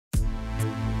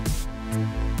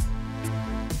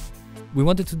we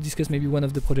wanted to discuss maybe one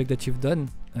of the projects that you've done.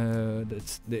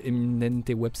 That's the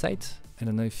Eminente website. I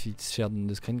don't know if it's shared on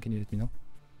the screen. Can you let me know?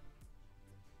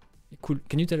 Cool.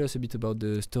 Can you tell us a bit about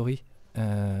the story?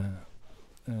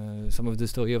 Some of the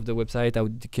story of the website, how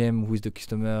it came, who is the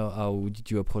customer, how did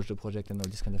you approach the project and all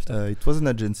this kind of stuff? It was an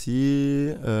agency.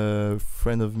 A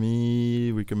friend of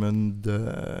me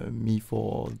recommended me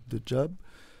for the job.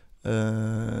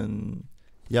 And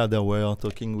yeah, they were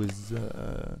talking with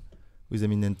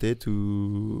Eminente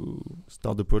to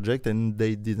start the project, and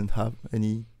they didn't have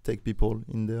any tech people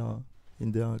in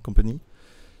their company.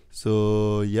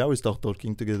 So yeah, we start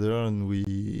talking together, and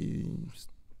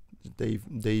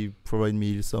they provide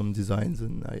me some designs,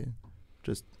 and I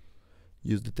just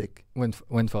use the tech. Went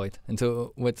for it. And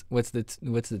so what's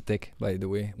the tech, by the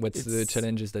way? What's the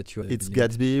challenges that you have? It's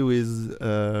Gatsby with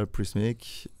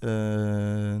Prismic,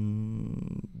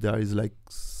 and there is like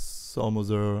some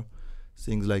other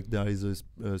things, like there is a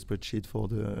spreadsheet for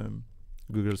the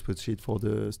Google spreadsheet for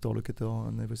the store locator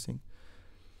and everything,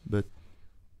 but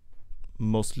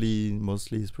mostly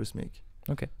is Prismic.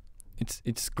 Okay.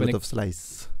 It's a lot of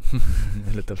slice.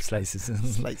 A lot of slices.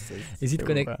 Slices. Is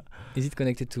it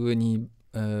connected to any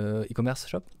e-commerce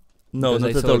shop? No,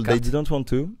 Because not at all. They didn't want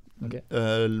to. Okay.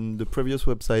 The previous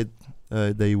website,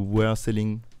 they were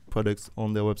selling products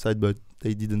on their website, but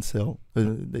they didn't sell.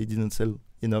 They didn't sell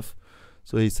enough,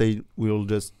 so they say we'll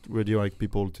just redirect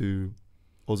people to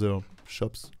other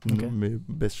shops. Okay.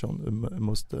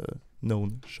 Most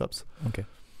known shops. Okay.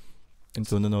 And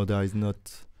so no, there is not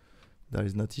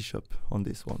eShop on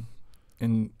this one.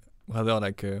 And rather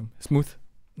like smooth,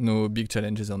 no big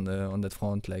challenges on that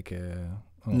front, like.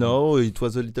 No, it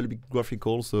was a little bit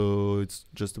graphical, so it's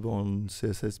just about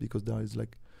CSS, because there is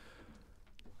like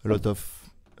a lot of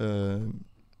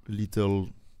little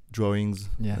drawings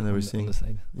and everything. On the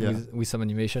side. Yeah. With some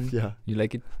animation. Yeah. You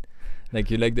like it? Like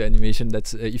you like the animation?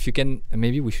 That's if you can,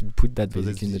 maybe we should put that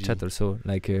basically in the chat also,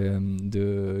 like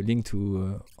the link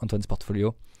to Antoine's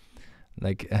portfolio.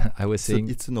 Like I was saying,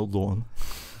 it's an old one.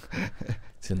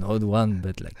 It's an old one,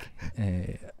 but like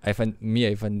I find,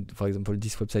 for example,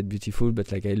 this website beautiful, but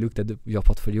like I looked at your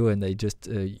portfolio and I just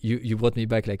you brought me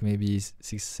back like maybe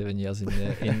 6-7 years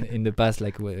in the past.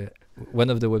 Like one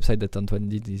of the websites that Antoine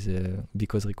did is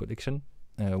because Recollection.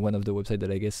 One of the websites that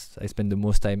I guess I spend the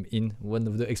most time in, one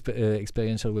of the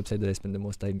experiential websites that I spend the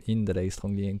most time in, that I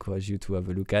strongly encourage you to have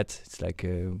a look at. It's like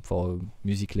for a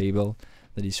music label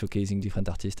that is showcasing different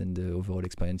artists, and the overall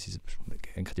experience is like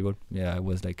incredible. Yeah, I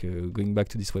was like going back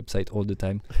to this website all the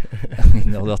time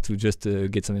in order to just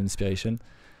get some inspiration.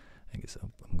 I guess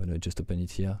I'm gonna just open it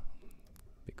here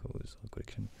because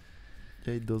Recollection.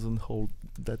 Yeah, it doesn't hold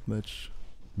that much.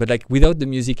 But like without the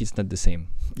music, it's not the same.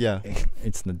 Yeah,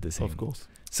 it's not the same. Of course.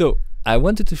 So I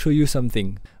wanted to show you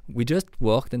something. We just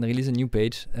worked and released a new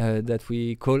page that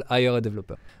we call Hire a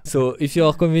Developer. So if you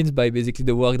are convinced by basically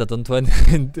the work that Antoine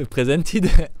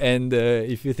presented, and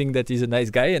if you think that he's a nice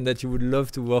guy and that you would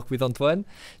love to work with Antoine,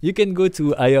 you can go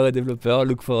to Hire a Developer,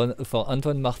 look for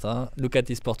Antoine Martin, look at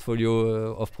his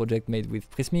portfolio of projects made with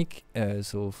Prismic.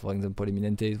 So for example,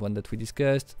 Eminente is one that we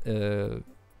discussed.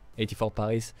 84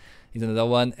 Paris is another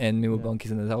one, and Memo Bank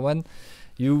is another one.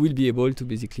 You will be able to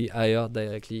basically hire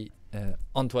directly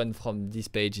Antoine from this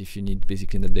page if you need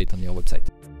basically an update on your website.